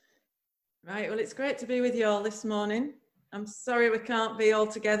Right, well, it's great to be with you all this morning. I'm sorry we can't be all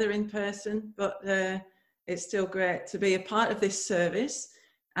together in person, but it's still great to be a part of this service.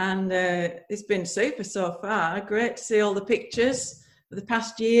 And it's been super so far. Great to see all the pictures of the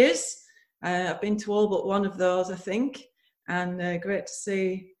past years. I've been to all but one of those, I think. And great to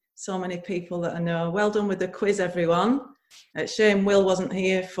see so many people that I know. Well done with the quiz, everyone. Shame Will wasn't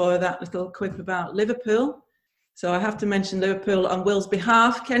here for that little quip about Liverpool. So I have to mention Liverpool on Will's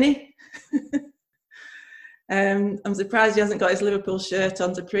behalf, Kenny. I'm surprised he hasn't got his Liverpool shirt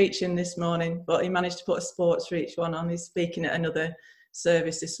on to preaching this morning, but he managed to put a sports for each one on. He's speaking at another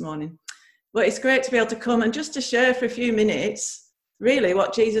service this morning. But it's great to be able to come and just to share for a few minutes, really,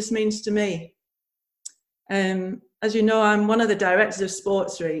 what Jesus means to me. As you know, I'm one of the directors of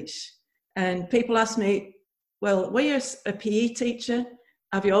Sports Reach, and people ask me, well, were you a PE teacher?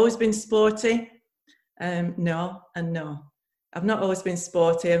 Have you always been sporty? No and no. I've not always been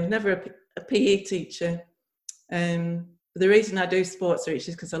sporty. I'm never a PE teacher. The reason I do Sports Reach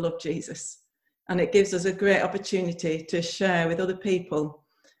is because I love Jesus, and it gives us a great opportunity to share with other people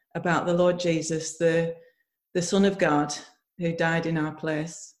about the Lord Jesus, the Son of God who died in our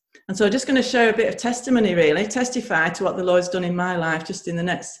place. And so I'm just going to share a bit of testimony, really, testify to what the Lord's done in my life just in the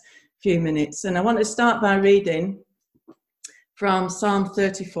next few minutes. And I want to start by reading from Psalm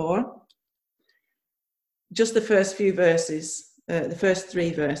 34, just the first few verses, the first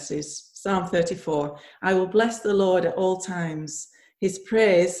 3 verses. Psalm 34, I will bless the Lord at all times. His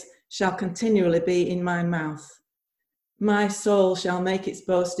praise shall continually be in my mouth. My soul shall make its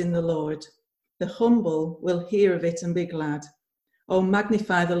boast in the Lord. The humble will hear of it and be glad. Oh,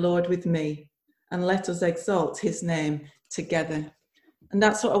 magnify the Lord with me, and let us exalt his name together. And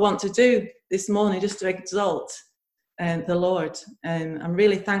that's what I want to do this morning, just to exalt the Lord. I'm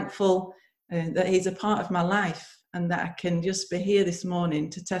really thankful that he's a part of my life, and that I can just be here this morning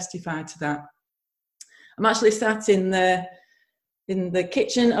to testify to that. I'm actually sat in the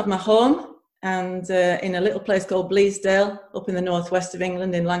kitchen of my home, and in a little place called Bleasdale, up in the northwest of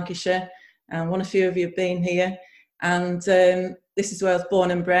England in Lancashire. And a few of you have been here. And this is where I was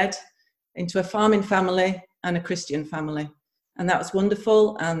born and bred, into a farming family and a Christian family. And that was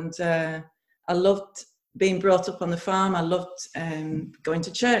wonderful. And I loved being brought up on the farm. I loved going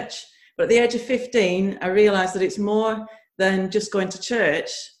to church. But at the age of 15, I realised that it's more than just going to church,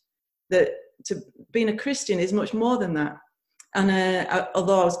 that being a Christian is much more than that. And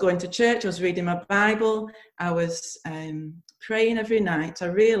although I was going to church, I was reading my Bible, I was praying every night, I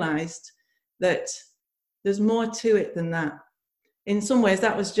realised that there's more to it than that. In some ways,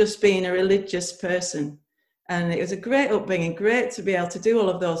 that was just being a religious person. And it was a great upbringing, great to be able to do all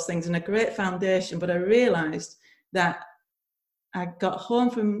of those things and a great foundation. But I realised that I got home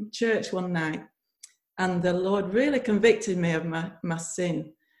from church one night and the Lord really convicted me of my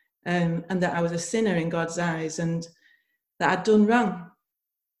sin, and that I was a sinner in God's eyes and that I'd done wrong.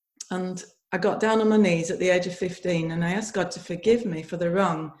 And I got down on my knees at the age of 15 and I asked God to forgive me for the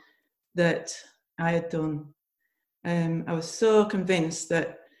wrong that I had done. I was so convinced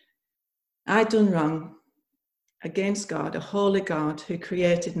that I'd done wrong against God, a holy God who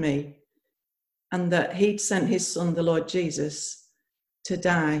created me, and that he'd sent his son, the Lord Jesus, to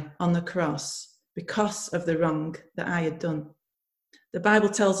die on the cross because of the wrong that I had done. The Bible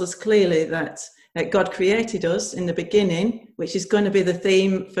tells us clearly that God created us in the beginning, which is going to be the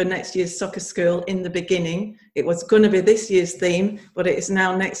theme for next year's soccer school, in the beginning. It was going to be this year's theme, but it is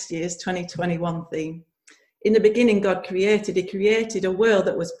now next year's 2021 theme. In the beginning, God created. He created a world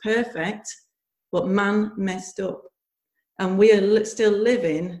that was perfect, but man messed up. And we are still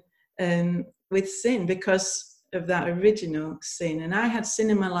living with sin because of that original sin. And I had sin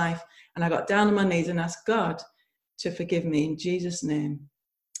in my life, and I got down on my knees and asked God to forgive me in Jesus' name.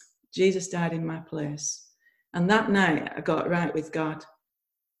 Jesus died in my place. And that night I got right with God,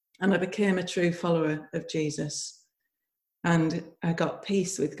 and I became a true follower of Jesus, and I got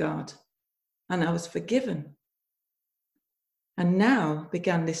peace with God, and I was forgiven. And now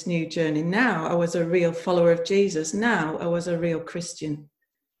began this new journey. Now I was a real follower of Jesus. Now I was a real Christian.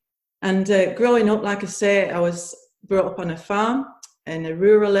 And growing up, like I say, I was brought up on a farm in a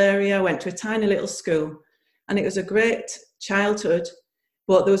rural area. I went to a tiny little school, and it was a great childhood.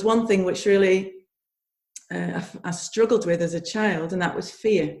 But there was one thing which really I struggled with as a child, and that was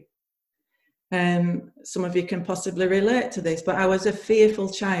fear. Some of you can possibly relate to this, but I was a fearful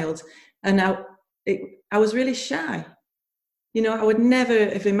child, and I was really shy. You know, I would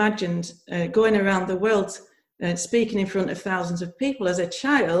never have imagined going around the world speaking in front of thousands of people. As a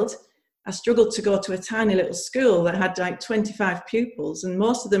child, I struggled to go to a tiny little school that had like 25 pupils, and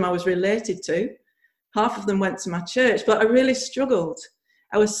most of them I was related to. Half of them went to my church, but I really struggled.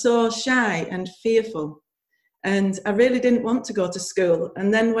 I was so shy and fearful. And I really didn't want to go to school.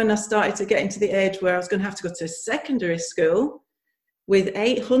 And then when I started to get into the age where I was going to have to go to secondary school with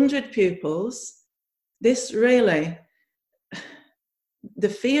 800 pupils, this really, the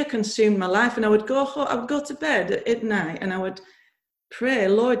fear consumed my life. And I would go home, I would go to bed at night and I would pray,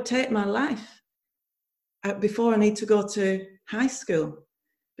 Lord, take my life before I need to go to high school,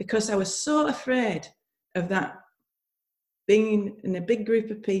 because I was so afraid of that, being in a big group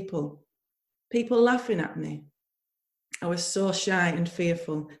of people laughing at me. I was so shy and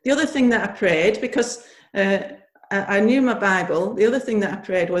fearful. The other thing that I prayed, because I knew my Bible, the other thing that I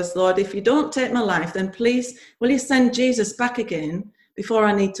prayed was, Lord, if you don't take my life, then please, will you send Jesus back again before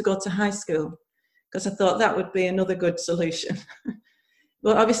I need to go to high school? Because I thought that would be another good solution.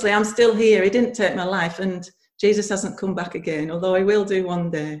 But obviously I'm still here. He didn't take my life and Jesus hasn't come back again, although he will do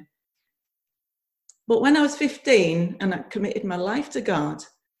one day. But when I was 15 and I committed my life to God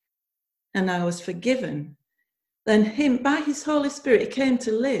and I was forgiven, then him, by his Holy Spirit, he came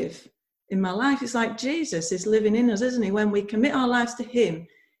to live in my life. It's like Jesus is living in us, isn't he? When we commit our lives to him,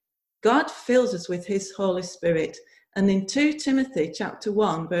 God fills us with his Holy Spirit. And in 2 Timothy chapter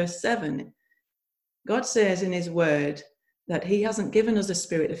 1, verse 7, God says in his word that he hasn't given us a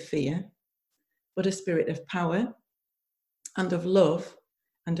spirit of fear, but a spirit of power and of love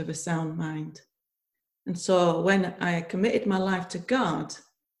and of a sound mind. And so when I committed my life to God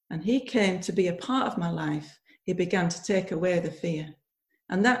and he came to be a part of my life, he began to take away the fear.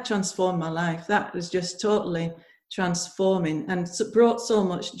 And that transformed my life. That was just totally transforming and brought so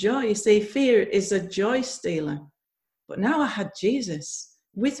much joy. You see, fear is a joy stealer. But now I had Jesus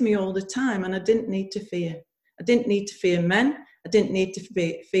with me all the time and I didn't need to fear. I didn't need to fear men. I didn't need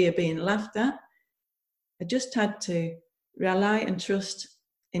to fear being laughed at. I just had to rely and trust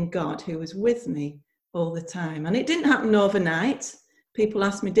in God who was with me all the time. And it didn't happen overnight. People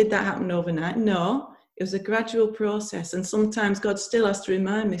ask me, did that happen overnight? No. It was a gradual process, and sometimes God still has to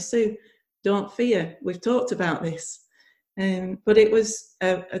remind me, Sue, don't fear. We've talked about this. But it was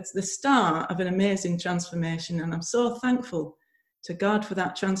at the start of an amazing transformation, and I'm so thankful to God for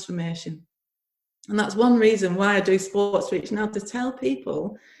that transformation. And that's one reason why I do Sports Reach now, to tell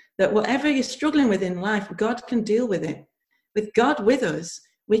people that whatever you're struggling with in life, God can deal with it. With God with us,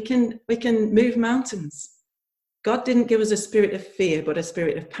 we can move mountains. God didn't give us a spirit of fear, but a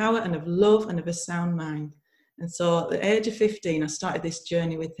spirit of power and of love and of a sound mind. And so at the age of 15, I started this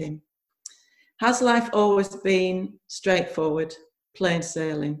journey with him. Has life always been straightforward, plain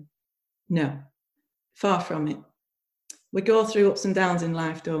sailing? No, far from it. We go through ups and downs in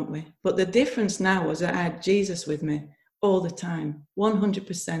life, don't we? But the difference now was that I had Jesus with me all the time,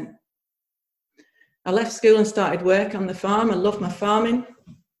 100%. I left school and started work on the farm. I loved my farming,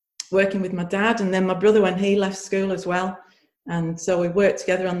 working with my dad, and then my brother when he left school as well. And so we worked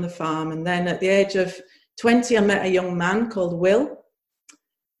together on the farm. And then at the age of 20, I met a young man called Will,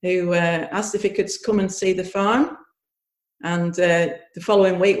 who asked if he could come and see the farm. And the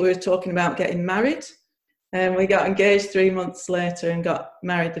following week, we were talking about getting married. And we got engaged 3 months later and got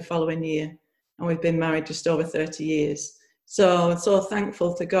married the following year. And we've been married just over 30 years. So I'm so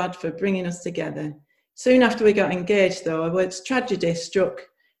thankful to God for bringing us together. Soon after we got engaged, though, tragedy struck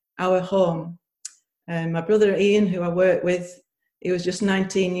our home. My brother Ian, who I work with, he was just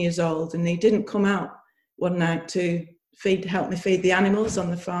 19 years old, and he didn't come out one night to help me feed the animals on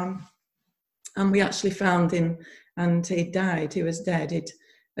the farm. And we actually found him, and he died. He was dead. He'd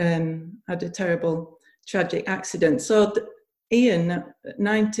had a terrible, tragic accident. So Ian, at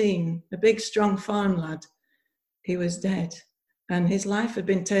 19, a big, strong farm lad, he was dead, and his life had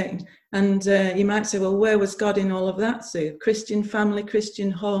been taken. And you might say, well, where was God in all of that, Sue? Christian family,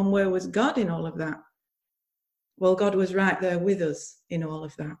 Christian home, where was God in all of that? Well, God was right there with us in all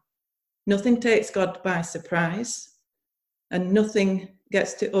of that. Nothing takes God by surprise, and nothing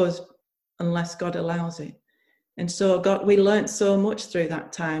gets to us unless God allows it. And so we learned so much through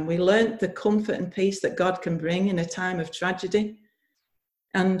that time. We learned the comfort and peace that God can bring in a time of tragedy.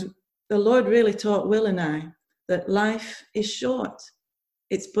 And the Lord really taught Will and I that life is short.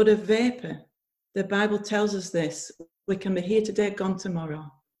 It's but a vapor. The Bible tells us this. We can be here today, gone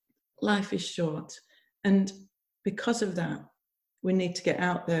tomorrow. Life is short. And because of that, we need to get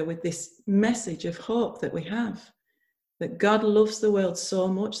out there with this message of hope that we have. That God loves the world so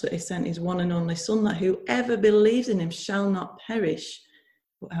much that he sent his one and only Son, that whoever believes in him shall not perish,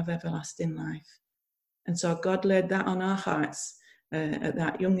 but have everlasting life. And so God laid that on our hearts at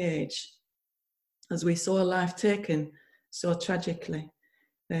that young age, as we saw a life taken so tragically.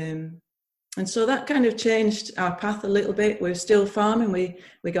 And so that kind of changed our path a little bit. We're still farming.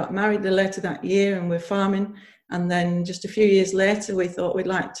 We got married later that year, and we're farming. And then just a few years later, we thought we'd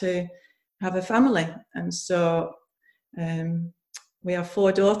like to have a family. And so we have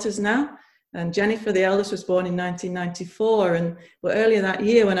 4 daughters now. And Jennifer, the eldest, was born in 1994. And well, earlier that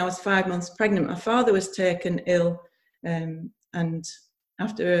year, when I was 5 months pregnant, my father was taken ill. And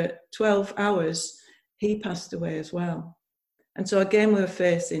after 12 hours, he passed away as well. And so again, we were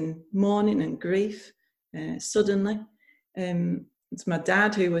facing mourning and grief suddenly. It's my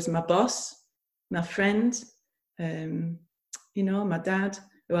dad who was my boss, my friend, my dad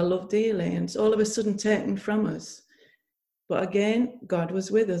who I love dearly, and it's all of a sudden taken from us. But again, God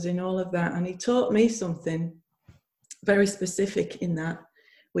was with us in all of that, and he taught me something very specific in that.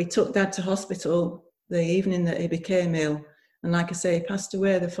 We took Dad to hospital the evening that he became ill, and like I say, he passed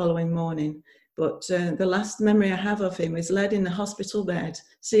away the following morning. But the last memory I have of him was laid in the hospital bed,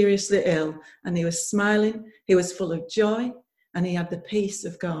 seriously ill, and he was smiling, he was full of joy, and he had the peace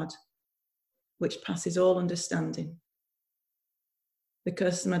of God, which passes all understanding.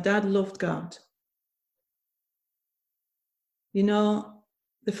 Because my dad loved God. You know,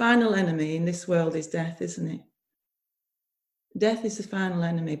 the final enemy in this world is death, isn't it? Death is the final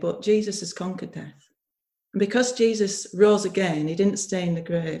enemy, but Jesus has conquered death. And because Jesus rose again, he didn't stay in the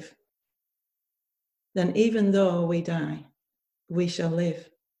grave. Then even though we die, we shall live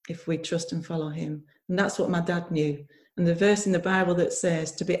if we trust and follow him. And that's what my dad knew. And the verse in the Bible that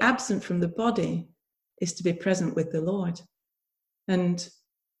says, to be absent from the body is to be present with the Lord. And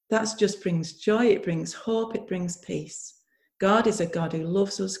that just brings joy, it brings hope, it brings peace. God is a God who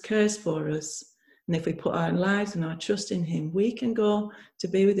loves us, cares for us. And if we put our lives and our trust in him, we can go to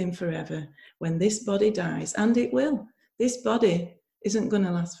be with him forever when this body dies. And it will. This body isn't going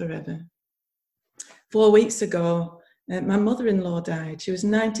to last forever. 4 weeks ago, my mother-in-law died. She was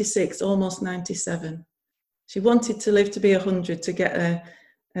 96, almost 97. She wanted to live to be 100 to get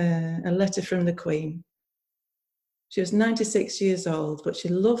a letter from the Queen. She was 96 years old, but she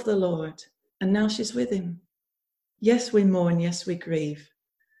loved the Lord, and now she's with him. Yes, we mourn, yes, we grieve,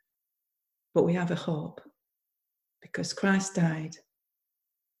 but we have a hope because Christ died.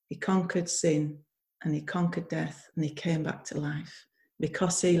 He conquered sin and he conquered death and he came back to life.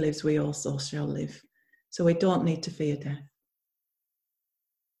 Because he lives, we also shall live. So we don't need to fear death.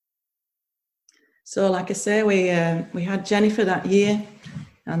 So like I say, we had Jennifer that year,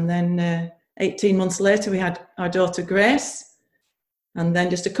 and then 18 months later we had our daughter Grace. And then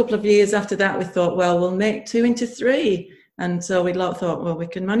just a couple of years after that, we thought, well, we'll make 2 into 3. And so we thought, well, we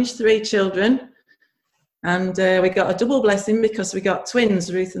can manage 3 children. And we got a double blessing because we got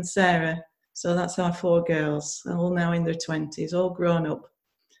twins, Ruth and Sarah. So that's our 4 girls, all now in their 20s, all grown up.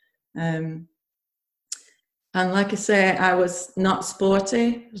 And like I say, I was not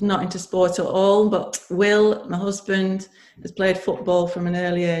sporty, I was not into sport at all, but Will, my husband, has played football from an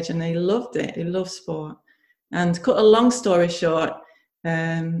early age and he loved it, he loved sport. And cut a long story short,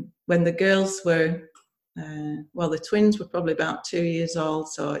 when the girls were, the twins were probably about 2 years old,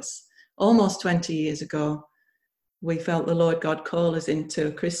 so it's almost 20 years ago, we felt the Lord God call us into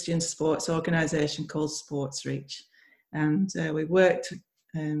a Christian sports organisation called Sports Reach. And we worked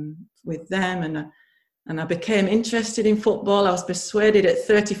with them, and I became interested in football. I was persuaded at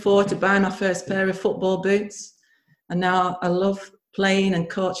 34 to buy my first pair of football boots. And now I love playing and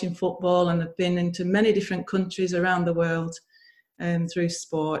coaching football, and I've been into many different countries around the world through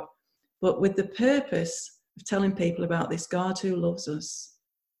sport, but with the purpose of telling people about this God who loves us.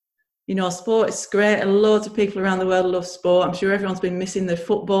 You know, sport is great, and loads of people around the world love sport. I'm sure everyone's been missing their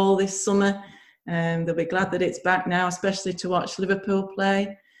football this summer, and they'll be glad that it's back now, especially to watch Liverpool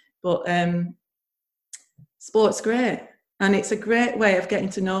play. But sport's great, and it's a great way of getting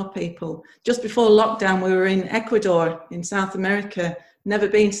to know people. Just before lockdown, we were in Ecuador in South America. Never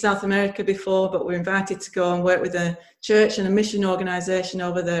been to South America before, but we were invited to go and work with a church and a mission organisation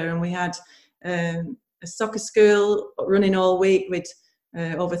over there. And we had a soccer school running all week with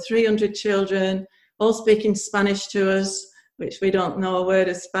over 300 children, all speaking Spanish to us, which we don't know a word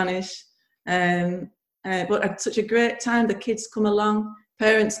of Spanish. But had such a great time. The kids come along,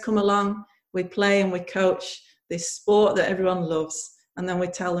 parents come along, we play and we coach this sport that everyone loves. And then we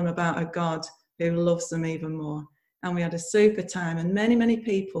tell them about a God who loves them even more. And we had a super time, and many, many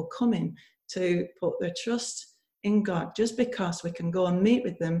people coming to put their trust in God just because we can go and meet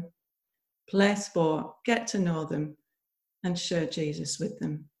with them, play sport, get to know them, and share Jesus with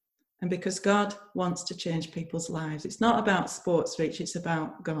them. And because God wants to change people's lives. It's not about Sports Reach, it's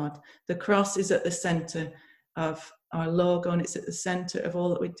about God. The cross is at the centre of our logo, and it's at the centre of all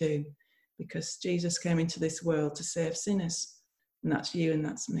that we do, because Jesus came into this world to save sinners. And that's you and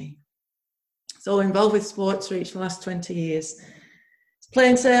that's me. So involved with Sports Reach for the last 20 years.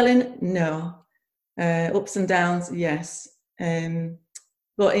 Plain sailing? No. Ups and downs, yes.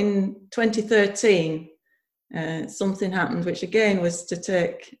 But in 2013, something happened, which again was to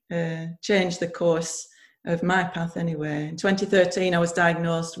change the course of my path anyway. In 2013, I was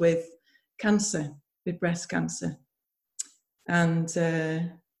diagnosed with cancer, with breast cancer. And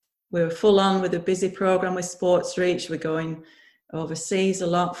we were full on with a busy program with Sports Reach. We're going overseas a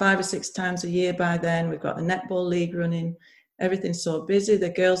lot, 5 or 6 times a year by then. We've got the netball league running. Everything's so busy. The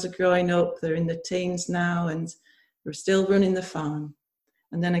girls are growing up. They're in the teens now, and we're still running the farm.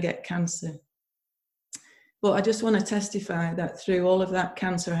 And then I get cancer. But I just want to testify that through all of that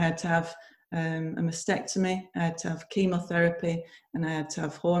cancer, I had to have a mastectomy, I had to have chemotherapy, and I had to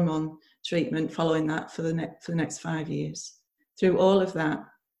have hormone treatment following that for the next 5 years. Through all of that,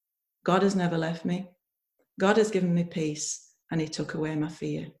 God has never left me. God has given me peace, and he took away my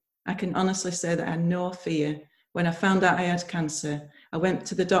fear. I can honestly say that I had no fear. When I found out I had cancer, I went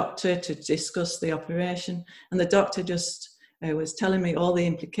to the doctor to discuss the operation, and the doctor just was telling me all the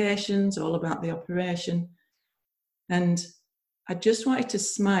implications, all about the operation. And I just wanted to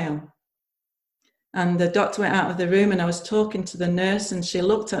smile. And the doctor went out of the room, and I was talking to the nurse, and she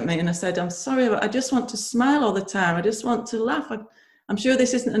looked at me, and I said, I'm sorry, but I just want to smile all the time. I just want to laugh. I'm sure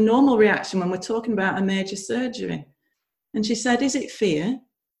this isn't a normal reaction when we're talking about a major surgery. And she said, is it fear?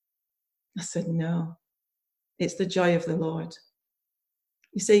 I said, no, it's the joy of the Lord.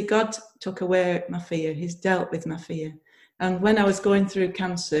 You see, God took away my fear. He's dealt with my fear. And when I was going through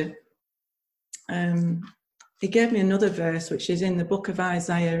cancer, he gave me another verse, which is in the book of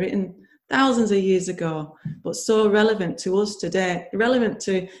Isaiah, written thousands of years ago, but so relevant to us today, relevant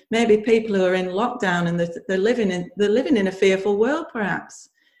to maybe people who are in lockdown and they're living in a fearful world, perhaps.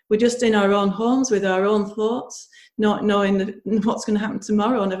 We're just in our own homes with our own thoughts, not knowing what's going to happen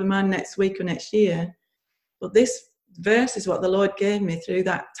tomorrow, never mind next week or next year. But this verse is what the Lord gave me through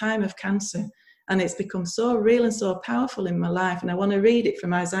that time of cancer. And it's become so real and so powerful in my life. And I want to read it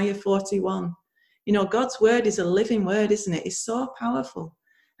from Isaiah 41. You know, God's word is a living word, isn't it? It's so powerful.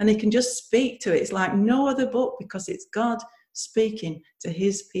 And he can just speak to it. It's like no other book because it's God speaking to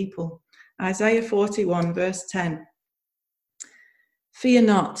his people. Isaiah 41, verse 10. Fear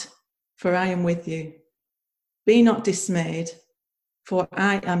not, for I am with you. Be not dismayed, for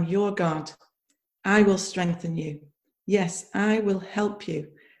I am your God. I will strengthen you. Yes, I will help you.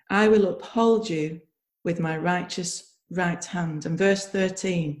 I will uphold you with my righteous right hand. And verse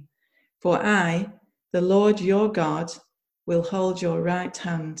 13. For I, the Lord your God, will hold your right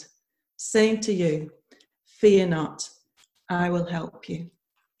hand, saying to you, fear not, I will help you.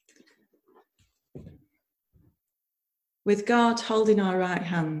 With God holding our right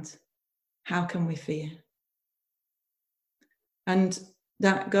hand, how can we fear? And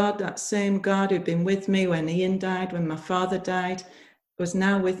that God, that same God who'd been with me when Ian died, when my father died, was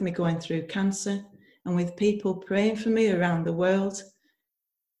now with me going through cancer and with people praying for me around the world.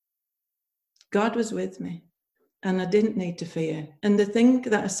 God was with me. And I didn't need to fear. And the thing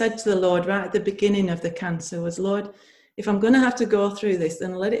that I said to the Lord right at the beginning of the cancer was, Lord, if I'm going to have to go through this,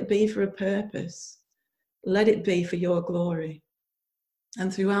 then let it be for a purpose. Let it be for your glory.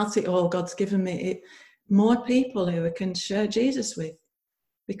 And throughout it all, God's given me more people who I can share Jesus with.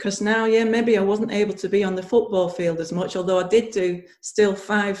 Because now, maybe I wasn't able to be on the football field as much, although I did do still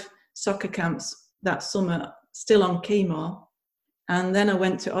 5 soccer camps that summer, still on chemo. And then I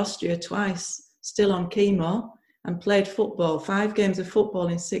went to Austria twice, still on chemo, and played football, 5 games of football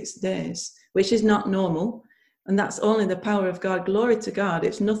in 6 days, which is not normal. And that's only the power of God. Glory to God.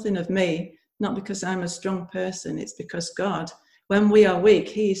 It's nothing of me, not because I'm a strong person. It's because God, when we are weak,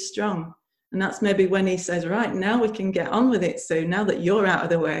 he is strong. And that's maybe when he says, right, now we can get on with it soon. Now that you're out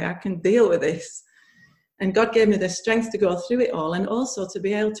of the way, I can deal with this. And God gave me the strength to go through it all, and also to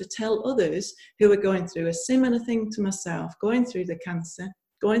be able to tell others who are going through a similar thing to myself, going through the cancer,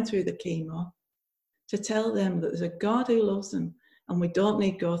 going through the chemo, to tell them that there's a God who loves them and we don't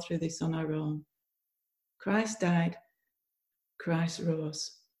need to go through this on our own. Christ died, Christ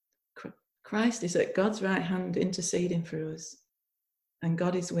rose. Christ is at God's right hand interceding for us, and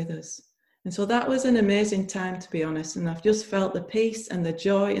God is with us. And so that was an amazing time, to be honest, and I've just felt the peace and the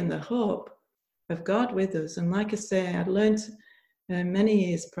joy and the hope of God with us. And like I say, I'd learned many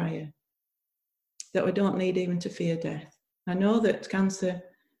years prior that we don't need even to fear death. I know that cancer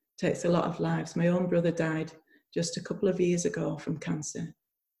takes a lot of lives. My own brother died just a couple of years ago from cancer,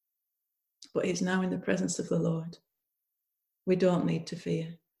 but he's now in the presence of the Lord. We don't need to fear.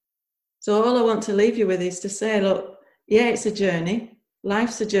 So all I want to leave you with is to say, look, it's a journey.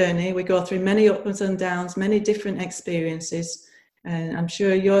 Life's a journey. We go through many ups and downs, many different experiences, and I'm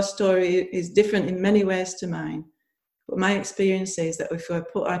sure your story is different in many ways to mine. But my experience is that if we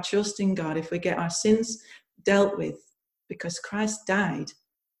put our trust in God, if we get our sins dealt with, because Christ died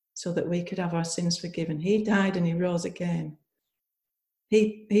so that we could have our sins forgiven. He died and he rose again.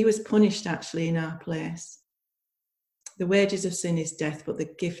 He was punished actually in our place. The wages of sin is death, but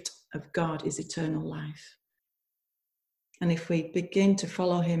the gift of God is eternal life. And if we begin to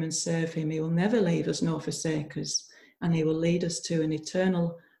follow him and serve him, he will never leave us nor forsake us, and he will lead us to an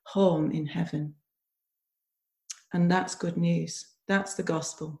eternal home in heaven. And that's good news. That's the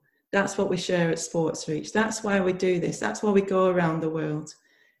gospel. That's what we share at Sports Reach. That's why we do this. That's why we go around the world.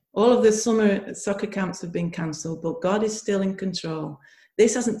 All of the summer soccer camps have been cancelled, but God is still in control.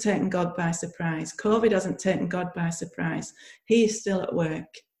 This hasn't taken God by surprise. COVID hasn't taken God by surprise. He is still at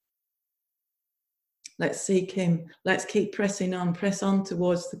work. Let's seek him. Let's keep pressing on. Press on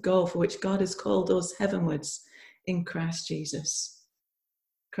towards the goal for which God has called us heavenwards in Christ Jesus.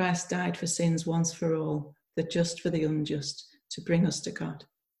 Christ died for sins once for all, the just for the unjust, to bring us to God.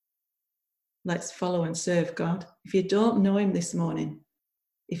 Let's follow and serve God. If you don't know him this morning,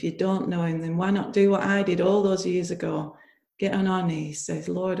 if you don't know him, then why not do what I did all those years ago? Get on our knees, say,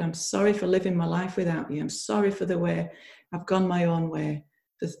 Lord, I'm sorry for living my life without you. I'm sorry for the way I've gone my own way,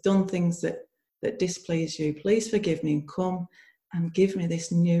 for done things that displease you. Please forgive me and come and give me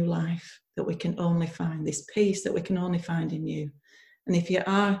this new life that we can only find, this peace that we can only find in you. And if you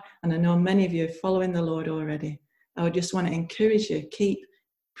are, and I know many of you are following the Lord already, I would just want to encourage you, keep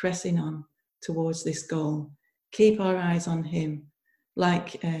pressing on towards this goal. Keep our eyes on him.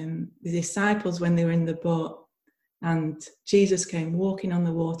 Like the disciples when they were in the boat and Jesus came walking on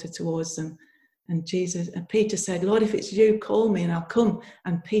the water towards them. And Peter said, Lord, if it's you, call me and I'll come.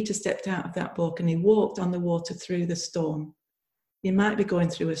 And Peter stepped out of that boat and he walked on the water through the storm. You might be going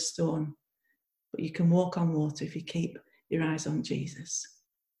through a storm, but you can walk on water if you keep your eyes on Jesus.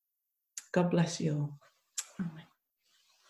 God bless you all. Amen.